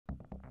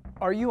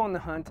Are you on the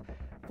hunt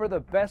for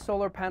the best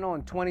solar panel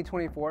in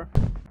 2024?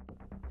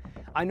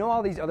 I know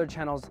all these other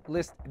channels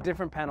list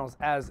different panels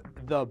as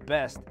the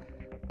best,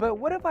 but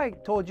what if I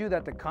told you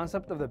that the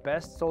concept of the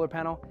best solar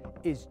panel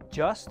is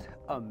just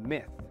a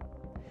myth?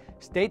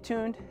 Stay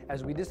tuned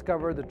as we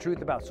discover the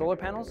truth about solar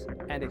panels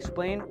and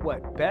explain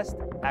what best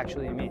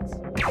actually means.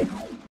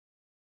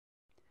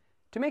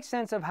 To make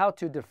sense of how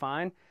to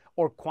define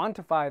or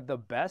quantify the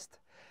best,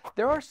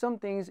 there are some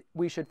things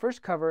we should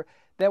first cover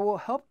that will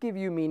help give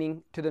you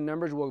meaning to the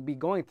numbers we'll be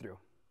going through.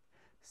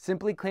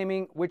 Simply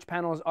claiming which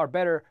panels are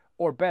better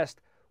or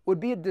best would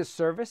be a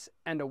disservice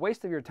and a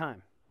waste of your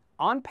time.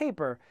 On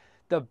paper,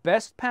 the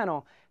best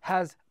panel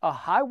has a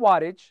high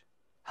wattage,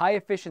 high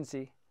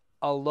efficiency,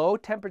 a low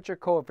temperature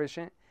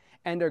coefficient,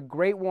 and a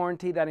great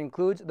warranty that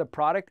includes the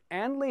product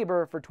and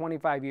labor for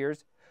 25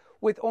 years,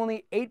 with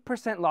only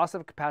 8% loss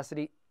of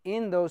capacity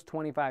in those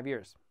 25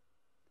 years.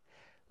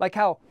 Like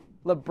how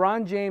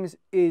LeBron James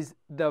is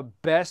the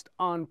best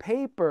on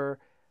paper,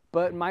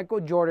 but Michael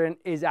Jordan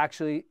is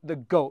actually the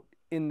GOAT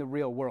in the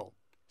real world.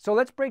 So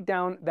let's break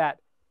down that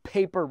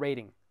paper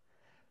rating.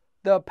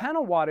 The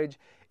panel wattage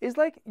is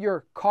like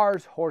your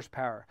car's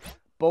horsepower.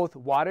 Both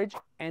wattage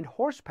and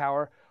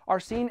horsepower are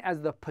seen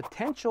as the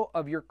potential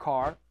of your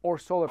car or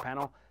solar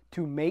panel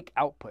to make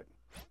output.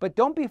 But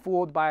don't be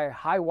fooled by a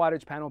high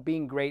wattage panel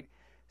being great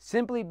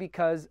simply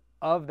because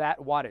of that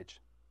wattage.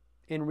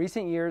 In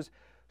recent years,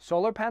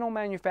 solar panel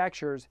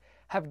manufacturers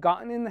have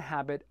gotten in the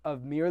habit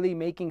of merely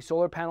making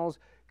solar panels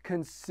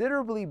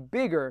considerably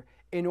bigger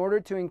in order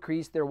to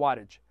increase their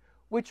wattage,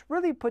 which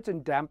really puts a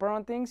damper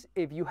on things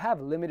if you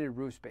have limited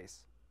roof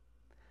space.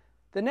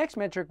 The next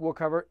metric we'll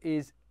cover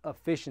is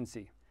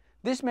efficiency.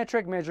 This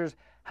metric measures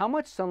how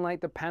much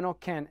sunlight the panel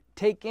can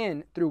take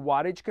in through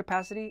wattage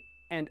capacity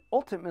and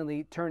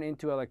ultimately turn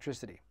into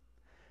electricity.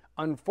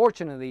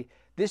 Unfortunately,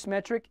 this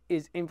metric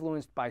is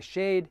influenced by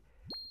shade,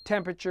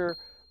 temperature,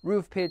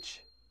 roof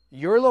pitch,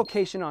 your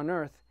location on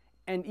Earth,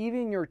 and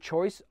even your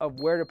choice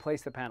of where to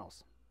place the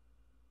panels.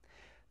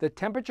 The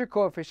temperature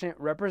coefficient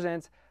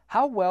represents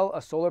how well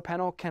a solar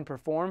panel can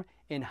perform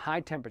in high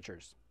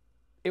temperatures.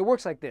 It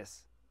works like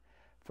this.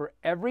 For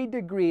every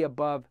degree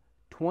above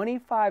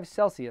 25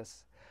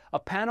 Celsius, a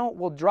panel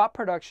will drop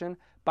production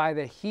by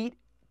the heat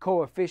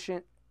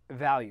coefficient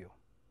value.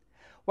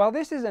 While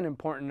this is an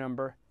important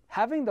number,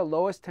 having the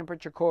lowest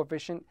temperature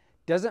coefficient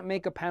doesn't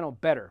make a panel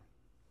better.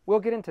 We'll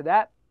get into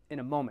that in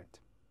a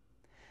moment.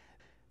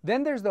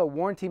 Then there's the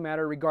warranty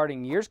matter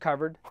regarding years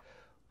covered,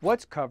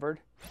 what's covered,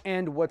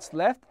 and what's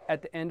left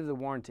at the end of the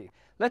warranty.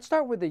 Let's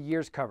start with the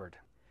years covered.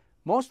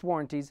 Most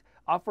warranties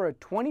offer a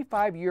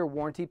 25-year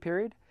warranty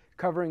period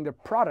covering the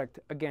product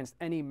against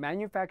any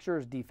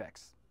manufacturer's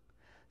defects.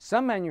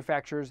 Some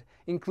manufacturers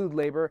include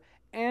labor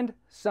and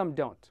some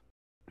don't.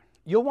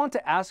 You'll want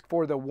to ask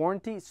for the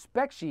warranty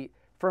spec sheet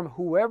from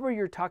whoever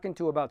you're talking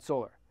to about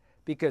solar,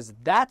 because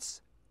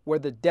that's where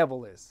the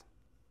devil is.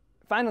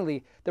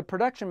 Finally, the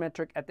production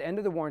metric at the end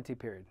of the warranty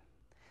period.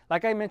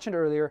 Like I mentioned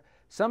earlier,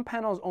 some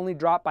panels only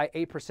drop by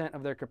 8%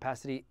 of their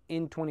capacity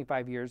in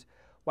 25 years,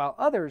 while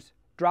others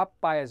drop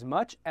by as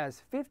much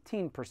as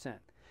 15%.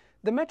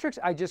 The metrics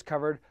I just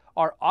covered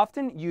are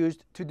often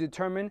used to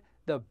determine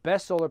the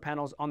best solar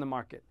panels on the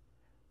market.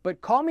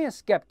 But call me a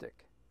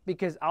skeptic,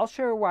 because I'll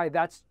share why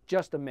that's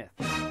just a myth.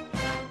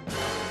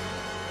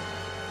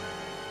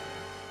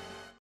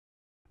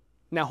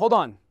 Now hold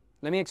on,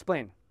 let me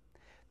explain.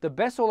 The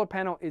best solar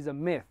panel is a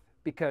myth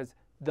because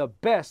the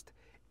best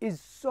is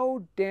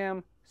so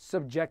damn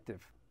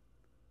subjective.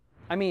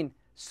 I mean,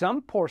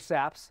 some poor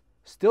saps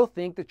still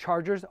think the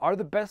Chargers are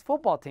the best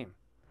football team.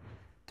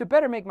 To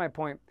better make my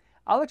point,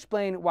 I'll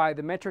explain why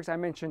the metrics I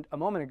mentioned a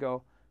moment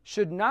ago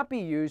should not be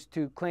used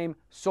to claim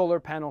solar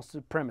panel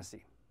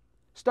supremacy.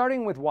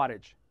 Starting with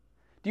wattage.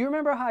 Do you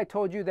remember how I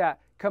told you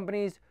that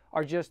companies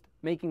are just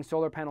making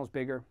solar panels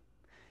bigger?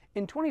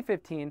 In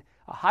 2015,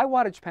 a high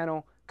wattage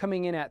panel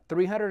coming in at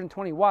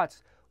 320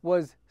 watts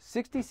was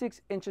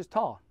 66 inches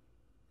tall.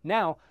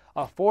 Now,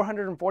 a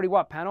 440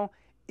 watt panel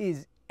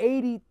is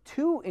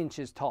 82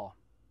 inches tall.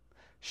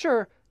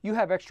 Sure, you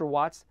have extra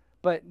watts,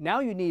 but now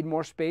you need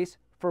more space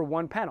for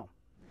one panel.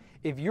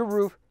 If your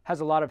roof has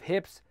a lot of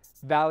hips,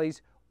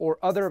 valleys, or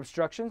other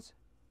obstructions,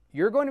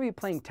 you're going to be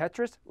playing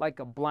Tetris like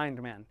a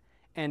blind man,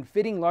 and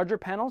fitting larger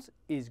panels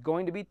is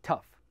going to be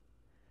tough.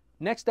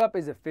 Next up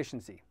is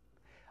efficiency.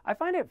 I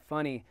find it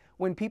funny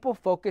when people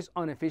focus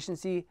on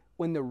efficiency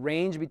when the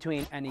range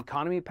between an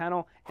economy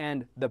panel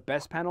and the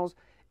best panels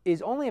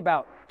is only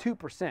about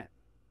 2%.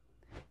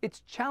 It's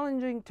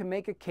challenging to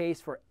make a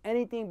case for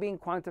anything being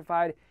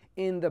quantified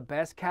in the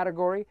best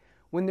category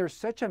when there's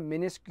such a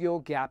minuscule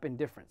gap in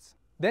difference.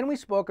 Then we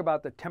spoke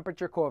about the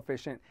temperature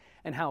coefficient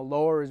and how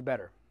lower is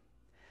better.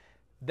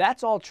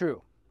 That's all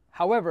true.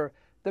 However,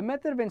 the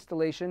method of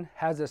installation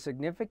has a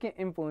significant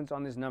influence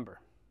on this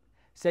number.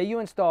 Say you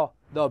install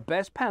the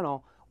best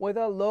panel with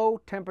a low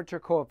temperature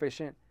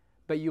coefficient,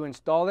 but you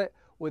install it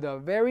with a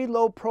very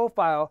low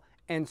profile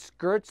and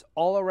skirts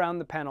all around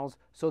the panels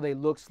so they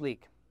look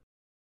sleek.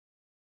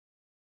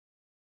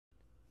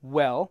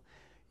 Well,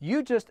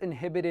 You just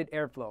inhibited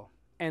airflow,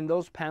 and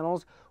those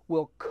panels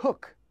will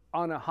cook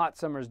on a hot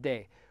summer's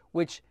day,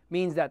 which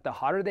means that the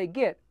hotter they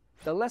get,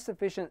 the less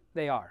efficient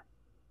they are.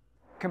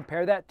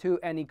 Compare that to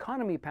an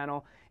economy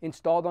panel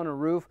installed on a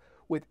roof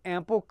with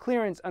ample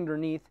clearance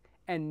underneath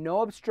and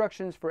no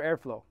obstructions for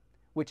airflow,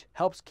 which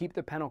helps keep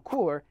the panel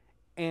cooler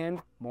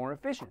and more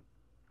efficient.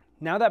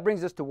 Now that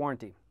brings us to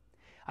warranty.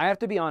 I have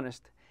to be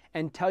honest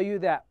and tell you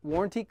that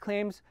warranty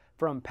claims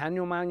from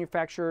panel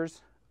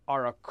manufacturers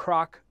are a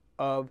crock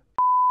of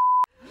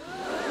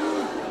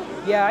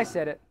Yeah, I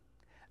said it.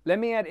 Let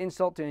me add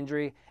insult to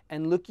injury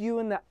and look you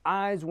in the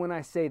eyes when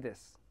I say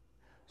this.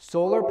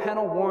 Solar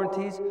panel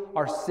warranties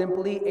are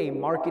simply a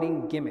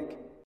marketing gimmick.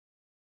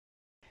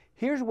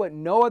 Here's what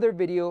no other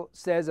video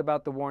says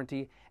about the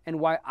warranty and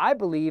why I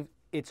believe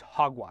it's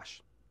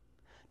hogwash.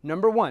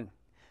 Number one,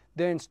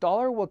 the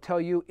installer will tell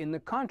you in the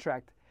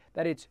contract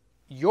that it's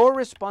your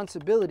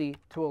responsibility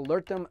to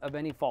alert them of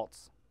any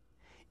faults,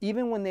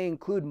 even when they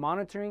include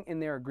monitoring in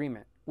their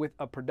agreement with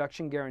a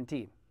production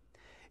guarantee.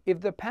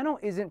 If the panel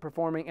isn't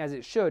performing as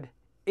it should,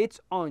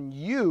 it's on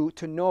you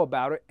to know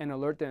about it and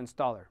alert the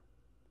installer.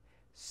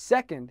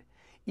 Second,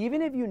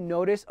 even if you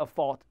notice a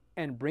fault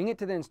and bring it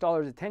to the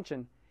installer's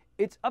attention,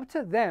 it's up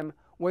to them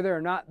whether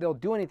or not they'll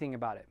do anything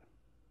about it.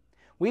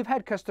 We've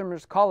had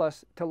customers call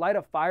us to light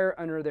a fire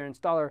under their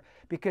installer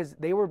because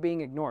they were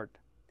being ignored,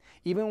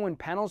 even when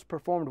panels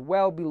performed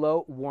well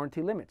below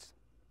warranty limits.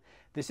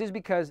 This is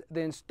because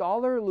the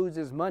installer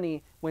loses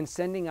money when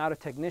sending out a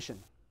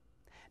technician.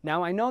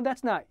 Now, I know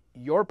that's not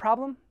your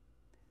problem,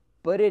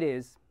 but it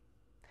is.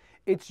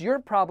 It's your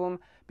problem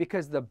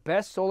because the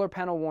best solar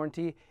panel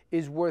warranty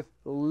is worth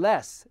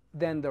less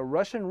than the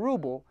Russian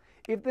ruble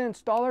if the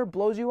installer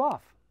blows you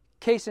off.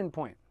 Case in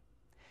point,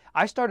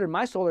 I started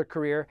my solar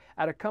career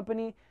at a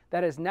company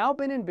that has now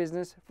been in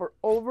business for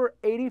over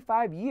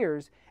 85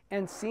 years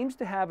and seems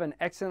to have an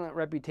excellent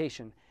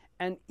reputation,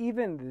 and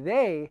even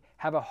they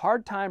have a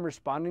hard time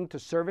responding to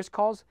service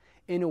calls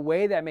in a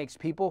way that makes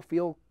people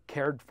feel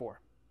cared for.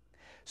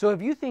 So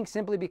if you think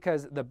simply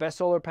because the best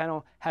solar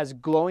panel has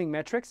glowing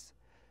metrics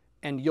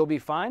and you'll be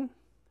fine,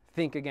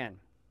 think again.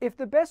 If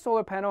the best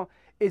solar panel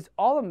is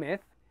all a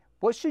myth,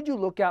 what should you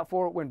look out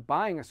for when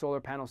buying a solar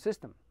panel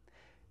system?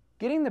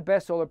 Getting the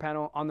best solar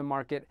panel on the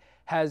market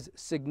has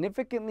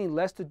significantly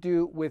less to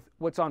do with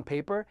what's on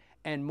paper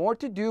and more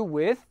to do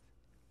with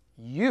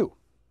you.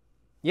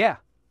 Yeah,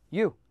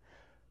 you.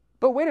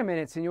 But wait a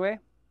minute, Sinué.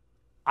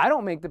 I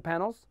don't make the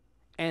panels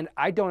and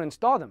I don't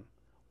install them.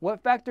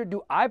 What factor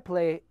do I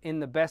play in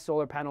the best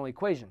solar panel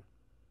equation?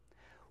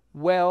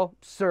 Well,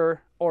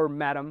 sir or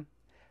madam,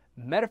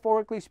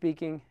 metaphorically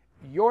speaking,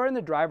 you're in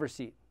the driver's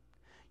seat.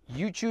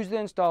 You choose the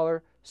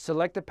installer,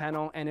 select the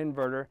panel and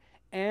inverter,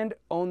 and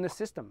own the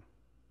system.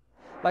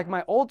 Like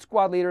my old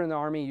squad leader in the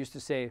Army used to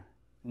say,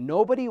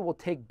 nobody will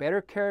take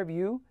better care of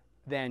you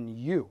than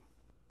you.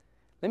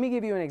 Let me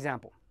give you an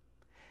example.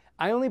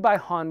 I only buy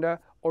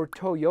Honda or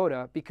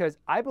Toyota because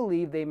I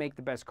believe they make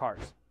the best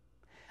cars.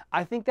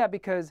 I think that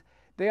because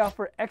they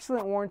offer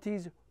excellent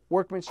warranties,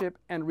 workmanship,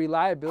 and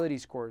reliability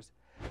scores.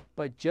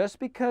 But just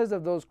because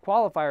of those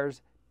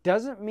qualifiers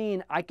doesn't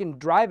mean I can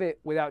drive it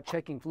without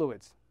checking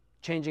fluids,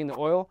 changing the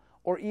oil,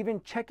 or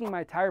even checking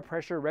my tire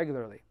pressure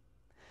regularly.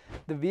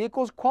 The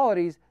vehicle's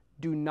qualities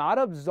do not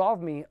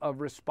absolve me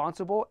of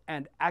responsible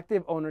and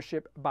active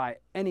ownership by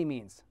any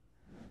means.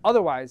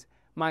 Otherwise,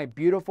 my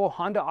beautiful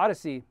Honda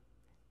Odyssey,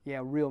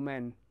 yeah, real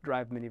men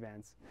drive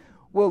minivans,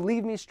 will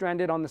leave me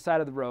stranded on the side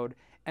of the road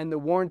and the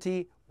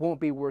warranty won't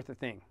be worth a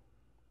thing.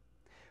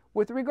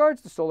 With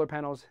regards to solar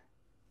panels,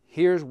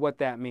 here's what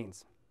that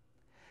means.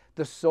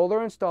 The solar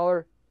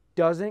installer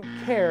doesn't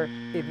care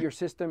if your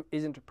system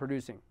isn't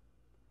producing.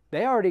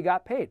 They already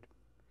got paid.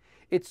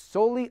 It's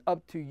solely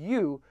up to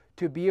you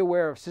to be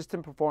aware of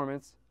system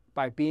performance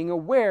by being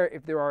aware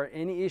if there are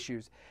any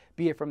issues,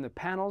 be it from the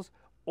panels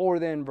or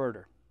the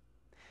inverter.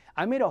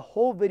 I made a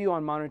whole video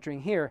on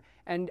monitoring here,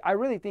 and I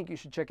really think you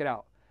should check it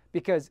out,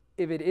 because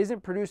if it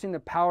isn't producing the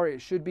power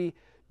it should be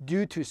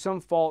due to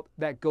some fault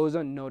that goes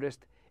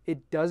unnoticed,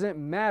 it doesn't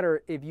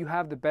matter if you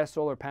have the best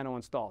solar panel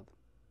installed.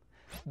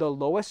 The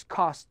lowest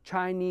cost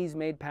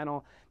Chinese-made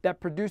panel that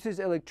produces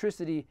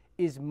electricity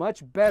is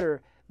much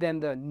better than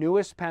the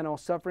newest panel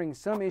suffering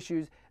some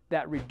issues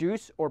that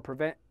reduce or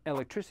prevent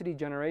electricity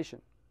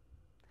generation.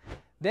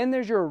 Then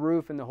there's your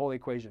roof in the whole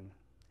equation.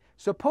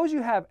 Suppose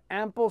you have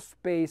ample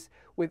space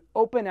with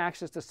open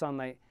access to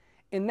sunlight.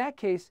 In that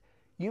case,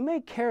 you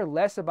may care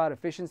less about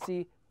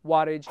efficiency,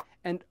 wattage,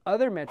 and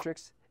other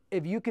metrics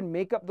if you can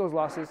make up those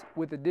losses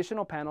with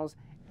additional panels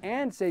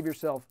and save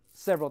yourself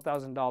several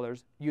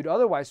 $1,000s you'd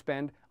otherwise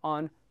spend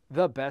on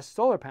the best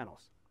solar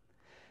panels.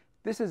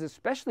 This is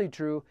especially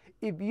true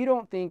if you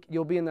don't think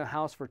you'll be in the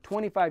house for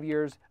 25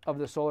 years of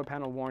the solar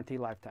panel warranty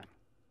lifetime.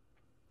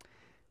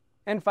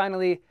 And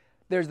finally,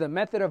 there's the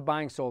method of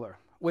buying solar,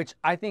 which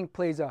I think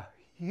plays a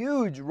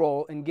huge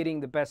role in getting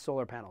the best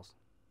solar panels.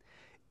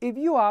 If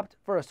you opt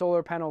for a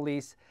solar panel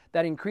lease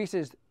that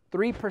increases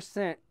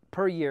 3%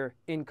 per year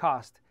in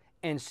cost,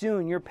 and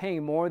soon you're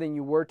paying more than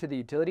you were to the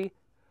utility,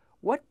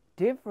 what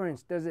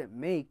difference does it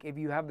make if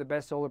you have the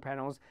best solar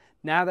panels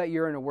now that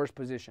you're in a worse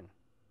position?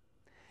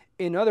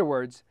 In other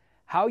words,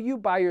 how you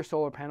buy your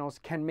solar panels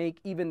can make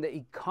even the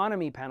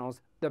economy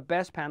panels the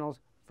best panels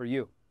for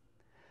you.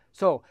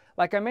 So,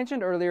 like I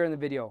mentioned earlier in the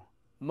video,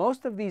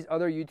 most of these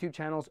other YouTube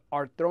channels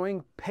are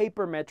throwing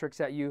paper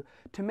metrics at you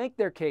to make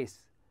their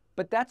case,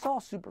 but that's all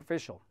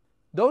superficial.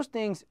 Those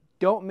things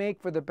don't make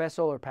for the best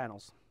solar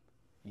panels.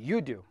 You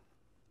do.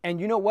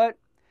 And you know what?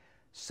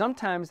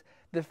 Sometimes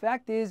the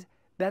fact is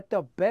that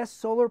the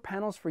best solar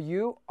panels for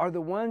you are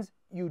the ones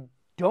you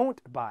don't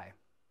buy.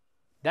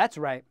 That's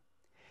right.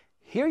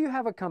 Here you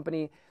have a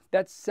company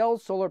that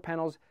sells solar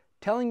panels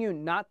telling you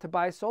not to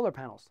buy solar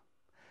panels.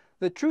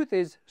 The truth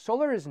is,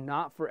 solar is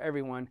not for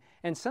everyone,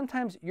 and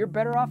sometimes you're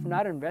better off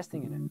not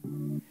investing in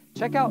it.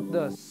 Check out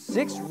the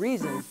 6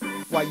 reasons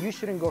why you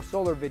shouldn't go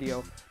solar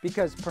video,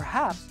 because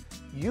perhaps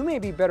you may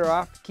be better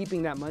off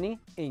keeping that money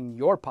in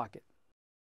your pocket.